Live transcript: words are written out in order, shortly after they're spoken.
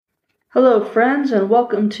Hello, friends, and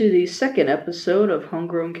welcome to the second episode of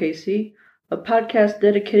Homegrown KC, a podcast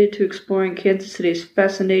dedicated to exploring Kansas City's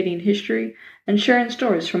fascinating history and sharing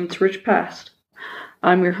stories from its rich past.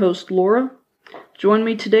 I'm your host, Laura. Join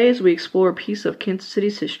me today as we explore a piece of Kansas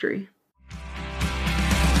City's history.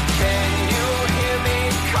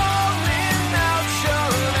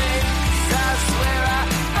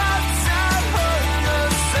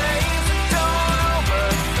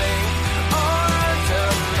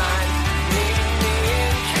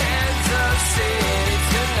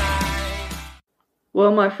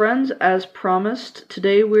 Well, my friends, as promised,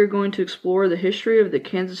 today we're going to explore the history of the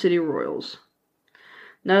Kansas City Royals.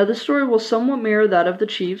 Now, this story will somewhat mirror that of the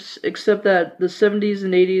Chiefs, except that the 70s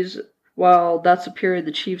and 80s, while that's a period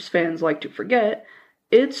the Chiefs fans like to forget,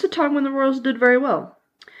 it's a time when the Royals did very well.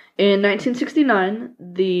 In 1969,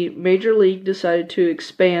 the Major League decided to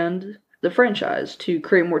expand the franchise to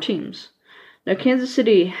create more teams. Now, Kansas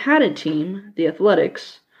City had a team, the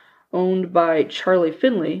Athletics, owned by Charlie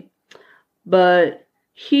Finley, but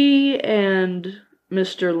he and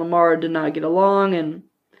Mr. Lamar did not get along, and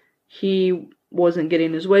he wasn't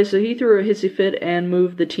getting his way, so he threw a hissy fit and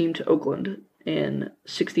moved the team to Oakland in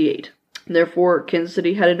 '68. Therefore, Kansas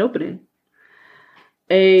City had an opening.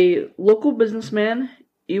 A local businessman,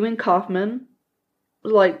 Ewing Kauffman,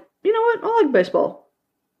 was like, you know what, I like baseball.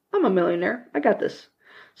 I'm a millionaire. I got this.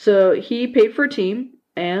 So he paid for a team,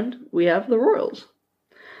 and we have the Royals.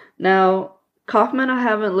 Now, Kauffman I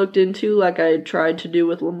haven't looked into like I tried to do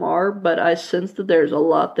with Lamar, but I sense that there's a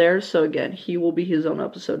lot there, so again, he will be his own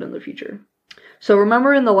episode in the future. So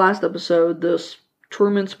remember in the last episode, the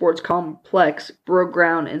Truman Sports Complex broke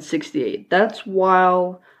ground in '68. That's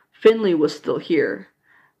while Finley was still here,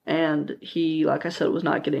 and he, like I said, was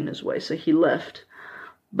not getting his way, so he left.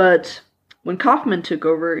 But when Kauffman took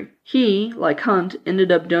over, he, like Hunt,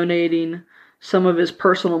 ended up donating some of his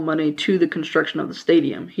personal money to the construction of the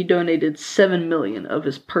stadium. He donated $7 million of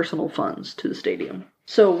his personal funds to the stadium.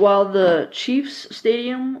 So while the Chiefs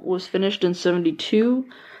Stadium was finished in '72,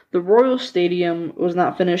 the Royals Stadium was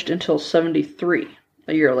not finished until '73,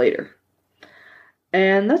 a year later.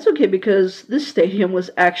 And that's okay because this stadium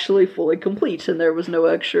was actually fully complete and there was no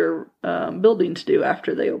extra building to do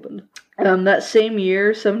after they opened. That same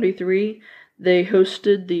year, '73, they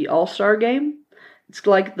hosted the All-Star Game. It's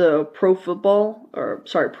like the Pro Bowl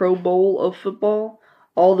of football.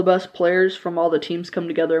 All the best players from all the teams come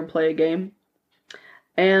together and play a game.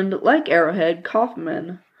 And like Arrowhead,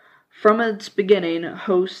 Kauffman, from its beginning,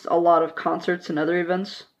 hosts a lot of concerts and other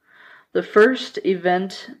events. The first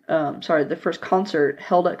concert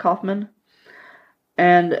held at Kauffman.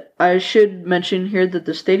 And I should mention here that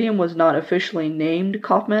the stadium was not officially named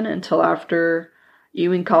Kauffman until after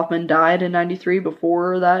Ewing Kauffman died in '93.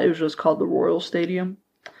 Before that, it was just called the Royal Stadium.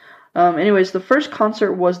 Anyways, the first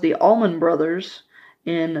concert was the Allman Brothers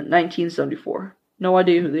in 1974. No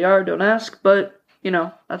idea who they are, don't ask, but,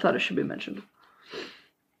 I thought it should be mentioned.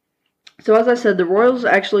 So as I said, the Royals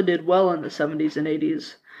actually did well in the 70s and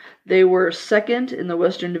 80s. They were second in the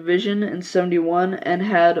Western Division in '71 and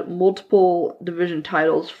had multiple division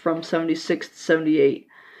titles from '76 to '78.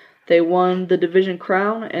 They won the division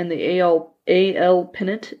crown and the AL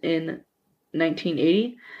pennant in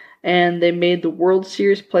 1980, and they made the World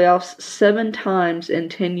Series playoffs 7 times in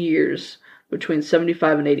 10 years between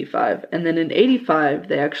 '75 and '85. And then in '85,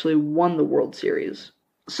 they actually won the World Series.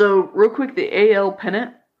 So, real quick, the AL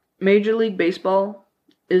pennant, Major League Baseball,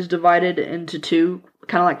 is divided into two,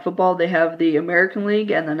 kind of like football. They have the American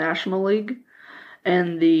League and the National League,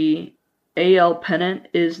 and the AL pennant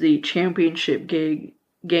is the championship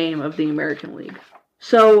game of the American League.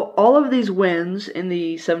 So all of these wins in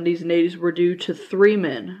the 70s and 80s were due to 3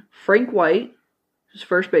 men: Frank White, who's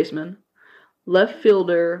first baseman, left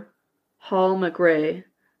fielder Hal McRae,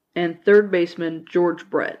 and third baseman George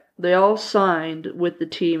Brett. They all signed with the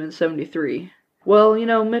team in '73. Well,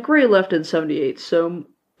 McRae left in '78, so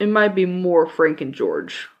it might be more Frank and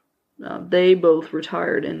George. They both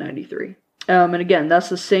retired in '93. And again, that's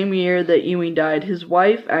the same year that Ewing died. His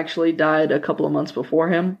wife actually died a couple of months before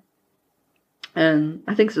him. And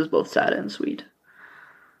I think this is both sad and sweet.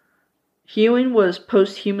 Ewing was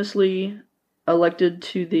posthumously elected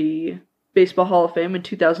to the Baseball Hall of Fame in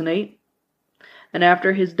 2008. And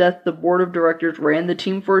after his death, the board of directors ran the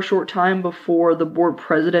team for a short time before the board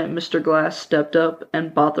president, Mr. Glass, stepped up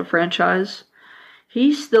and bought the franchise.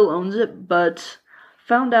 He still owns it, but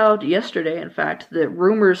found out yesterday, in fact, that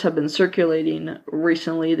rumors have been circulating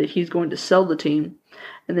recently that he's going to sell the team.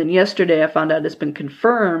 And then yesterday I found out it's been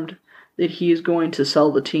confirmed that he is going to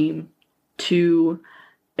sell the team to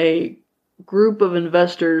a group of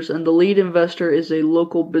investors, and the lead investor is a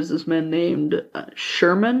local businessman named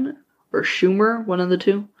Sherman or Schumer, one of the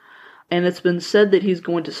two. And it's been said that he's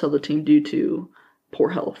going to sell the team due to poor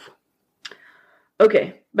health.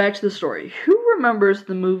 Okay, back to the story. Who remembers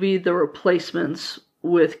the movie The Replacements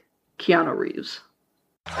with Keanu Reeves?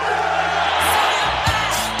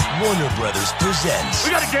 Warner Brothers presents.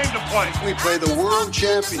 We got a game to play. We play the world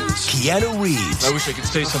champions. Keanu Reeves. I wish I could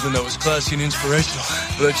say something that was classy and inspirational,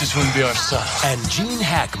 but that just wouldn't be our style. And Gene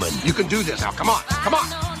Hackman. You can do this now. Come on. Come on.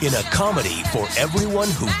 In a comedy for everyone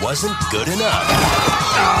who wasn't good enough.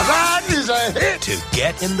 That is a hit. To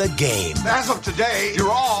get in the game. As of today,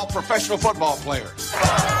 you're all professional football players.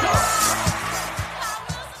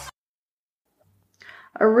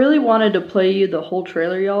 I really wanted to play you the whole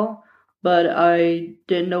trailer, y'all, but I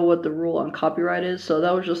didn't know what the rule on copyright is, so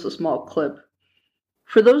that was just a small clip.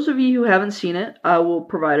 For those of you who haven't seen it, I will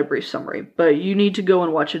provide a brief summary, but you need to go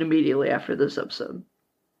and watch it immediately after this episode.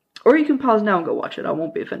 Or you can pause now and go watch it. I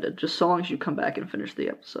won't be offended, just so long as you come back and finish the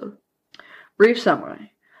episode. Brief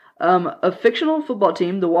summary. A fictional football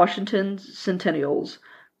team, the Washington Centennials,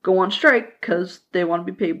 go on strike because they want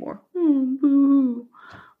to be paid more. Boo-hoo.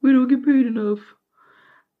 We don't get paid enough.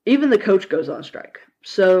 Even the coach goes on strike.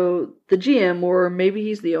 So the GM, or maybe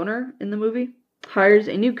he's the owner in the movie, hires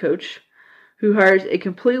a new coach who hires a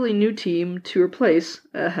completely new team to replace,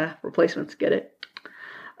 replacements, get it?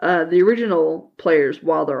 The original players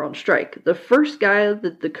while they're on strike. The first guy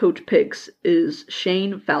that the coach picks is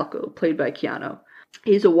Shane Falco, played by Keanu.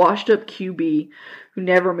 He's a washed-up QB who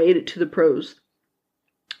never made it to the pros,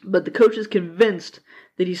 but the coach is convinced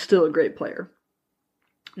that he's still a great player.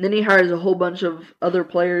 Then he hires a whole bunch of other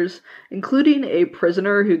players, including a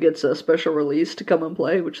prisoner who gets a special release to come and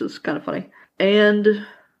play, which is kind of funny. And,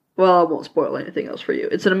 well, I won't spoil anything else for you.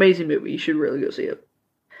 It's an amazing movie. You should really go see it.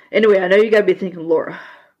 Anyway, I know you gotta be thinking, Laura,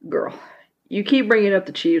 girl, you keep bringing up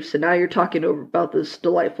the Chiefs, and now you're talking over about this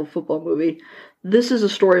delightful football movie. This is a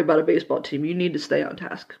story about a baseball team. You need to stay on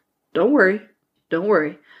task. Don't worry. Don't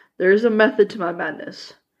worry. There is a method to my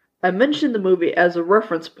madness. I mentioned the movie as a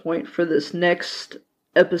reference point for this next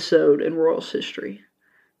episode in Royals history.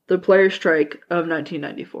 The Players' Strike of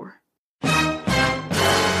 1994.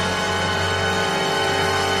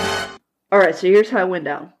 Alright, so here's how it went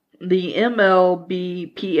down. The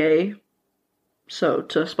MLBPA, so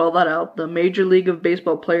to spell that out, the Major League of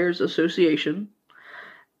Baseball Players Association,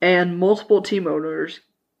 and multiple team owners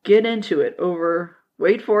get into it over,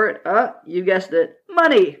 wait for it, you guessed it,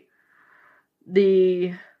 money!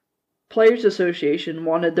 The Players Association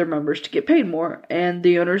wanted their members to get paid more, and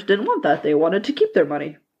the owners didn't want that. They wanted to keep their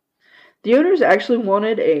money. The owners actually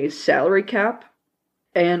wanted a salary cap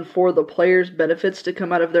and for the players' benefits to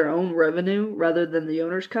come out of their own revenue rather than the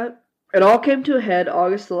owner's cut. It all came to a head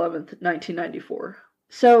August 11th, 1994.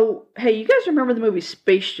 So, hey, you guys remember the movie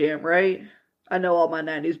Space Jam, right? I know all my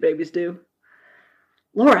 90s babies do.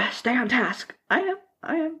 Laura, stay on task. I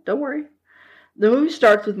am. Don't worry. The movie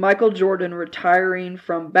starts with Michael Jordan retiring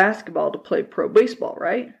from basketball to play pro baseball,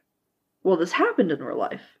 right? Well, this happened in real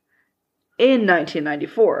life. In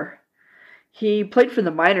 1994. He played for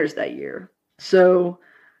the minors that year. So,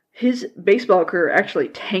 his baseball career actually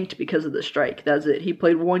tanked because of the strike. That's it. He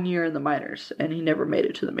played 1 year in the minors, and he never made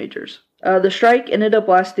it to the majors. The strike ended up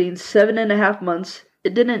lasting 7.5 months.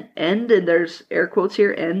 It didn't end, and there's air quotes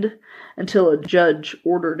here, end, until a judge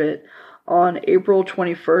ordered it on April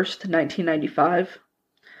 21st, 1995.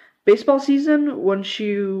 Baseball season, once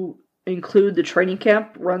you include the training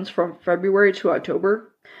camp, runs from February to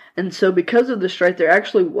October. And so because of the strike, there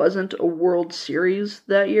actually wasn't a World Series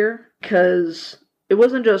that year, because it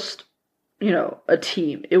wasn't just, a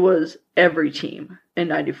team. It was every team in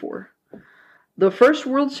 94. The first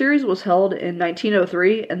World Series was held in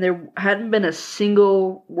 1903, and there hadn't been a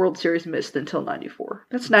single World Series missed until 94.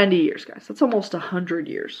 That's 90 years, guys. That's almost 100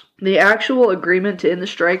 years. The actual agreement to end the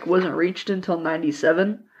strike wasn't reached until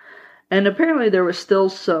 97, and apparently there was still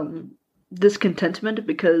some discontentment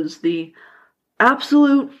because the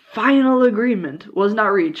absolute final agreement was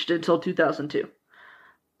not reached until 2002.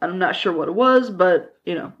 I'm not sure what it was, but,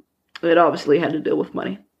 it obviously had to deal with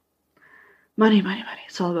money. Money.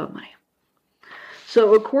 It's all about money.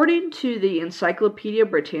 So, according to the Encyclopedia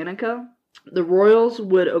Britannica, the Royals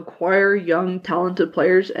would acquire young, talented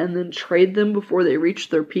players and then trade them before they reached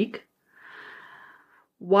their peak.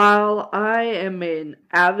 While I am an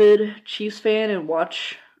avid Chiefs fan and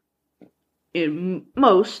watch in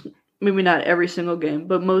most, maybe not every single game,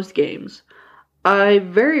 but most games, I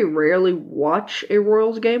very rarely watch a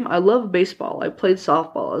Royals game. I love baseball. I played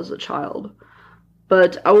softball as a child,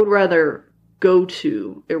 but I would rather go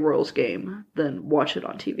to a Royals game than watch it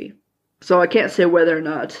on TV. So I can't say whether or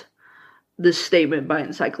not this statement by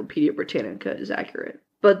Encyclopedia Britannica is accurate.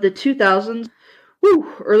 But the 2000s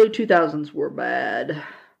Early 2000s were bad.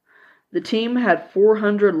 The team had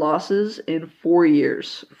 400 losses in 4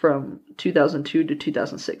 years from 2002 to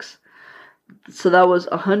 2006. So that was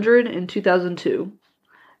 100 in 2002.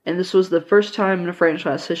 And this was the first time in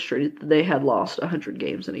franchise history that they had lost 100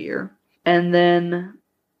 games in a year. And then,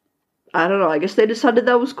 I don't know, I guess they decided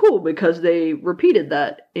that was cool because they repeated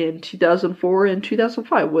that in 2004 and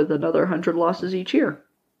 2005 with another 100 losses each year.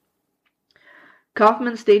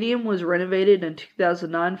 Kauffman Stadium was renovated in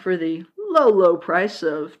 2009 for the low price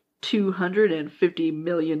of $250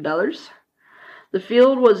 million. The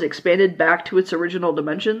field was expanded back to its original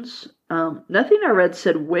dimensions. Nothing I read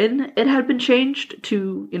said when it had been changed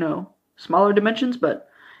to, smaller dimensions, but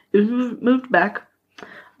it was moved back.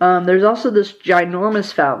 There's also this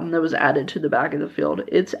ginormous fountain that was added to the back of the field.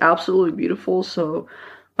 It's absolutely beautiful, so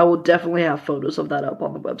I will definitely have photos of that up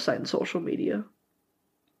on the website and social media.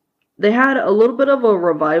 They had a little bit of a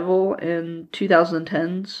revival in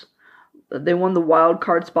 2010s. They won the wild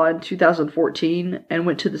card spot in 2014 and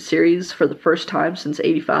went to the series for the first time since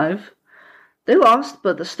 '85. They lost,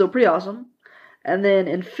 but that's still pretty awesome. And then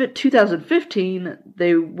in 2015,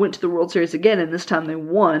 they went to the World Series again, and this time they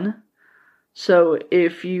won. So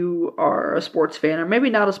if you are a sports fan, or maybe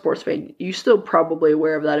not a sports fan, you're still probably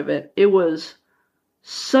aware of that event. It was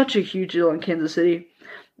such a huge deal in Kansas City.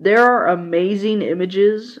 There are amazing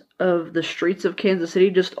images of the streets of Kansas City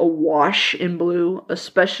just awash in blue,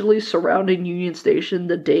 especially surrounding Union Station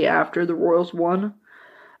the day after the Royals won.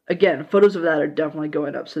 Again, photos of that are definitely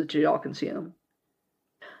going up so that y'all can see them.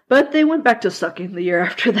 But they went back to sucking the year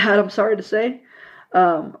after that, I'm sorry to say.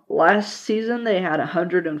 Last season they had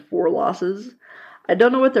 104 losses. I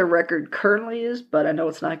don't know what their record currently is, but I know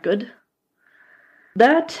it's not good.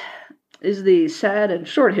 That is the sad and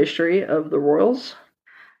short history of the Royals.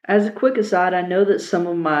 As a quick aside, I know that some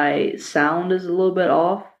of my sound is a little bit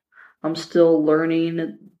off. I'm still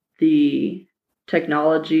learning the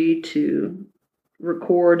technology to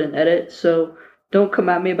record and edit, so don't come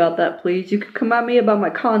at me about that, please. You can come at me about my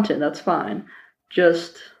content, that's fine.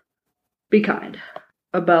 Just be kind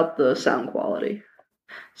about the sound quality.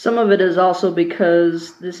 Some of it is also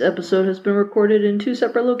because this episode has been recorded in 2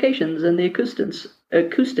 separate locations, and the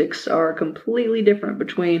acoustics are completely different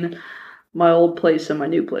between my old place and my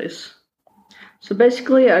new place. So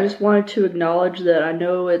basically, I just wanted to acknowledge that I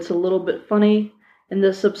know it's a little bit funny in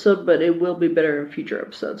this episode, but it will be better in future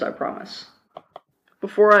episodes, I promise.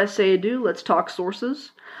 Before I say adieu, let's talk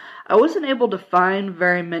sources. I wasn't able to find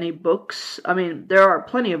very many books. I mean, there are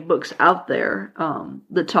plenty of books out there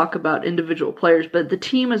that talk about individual players, but the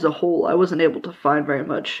team as a whole, I wasn't able to find very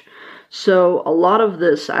much. So a lot of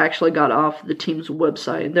this I actually got off the team's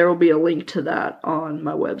website. There will be a link to that on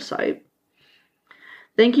my website.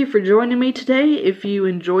 Thank you for joining me today. If you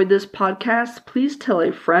enjoyed this podcast, please tell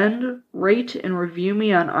a friend, rate and review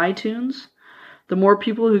me on iTunes. The more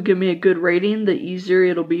people who give me a good rating, the easier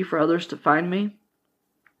it'll be for others to find me.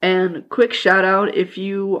 And quick shout out, if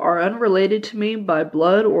you are unrelated to me by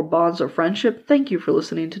blood or bonds of friendship, thank you for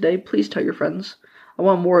listening today. Please tell your friends. I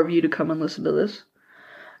want more of you to come and listen to this.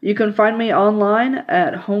 You can find me online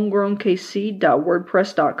at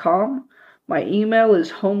homegrownkc.wordpress.com. My email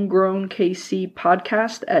is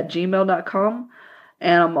homegrownkcpodcast@gmail.com,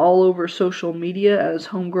 and I'm all over social media as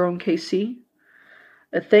homegrownkc.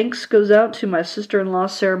 A thanks goes out to my sister-in-law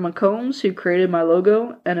Sarah McCombs, who created my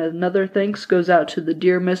logo, and another thanks goes out to the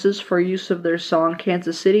Dear Misses for use of their song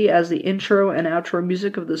Kansas City as the intro and outro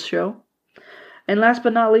music of this show. And last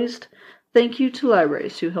but not least, thank you to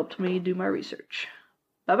Libraries who helped me do my research.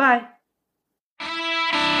 Bye-bye!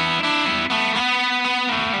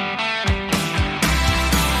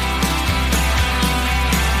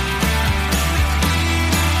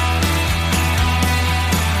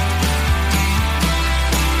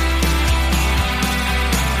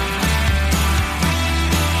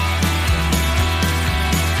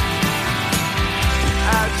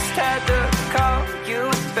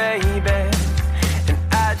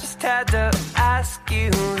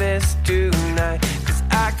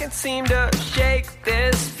 Seem to shake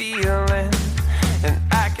this feeling, and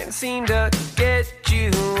I can't seem to get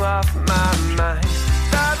you off my mind.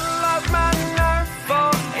 Thought I lost my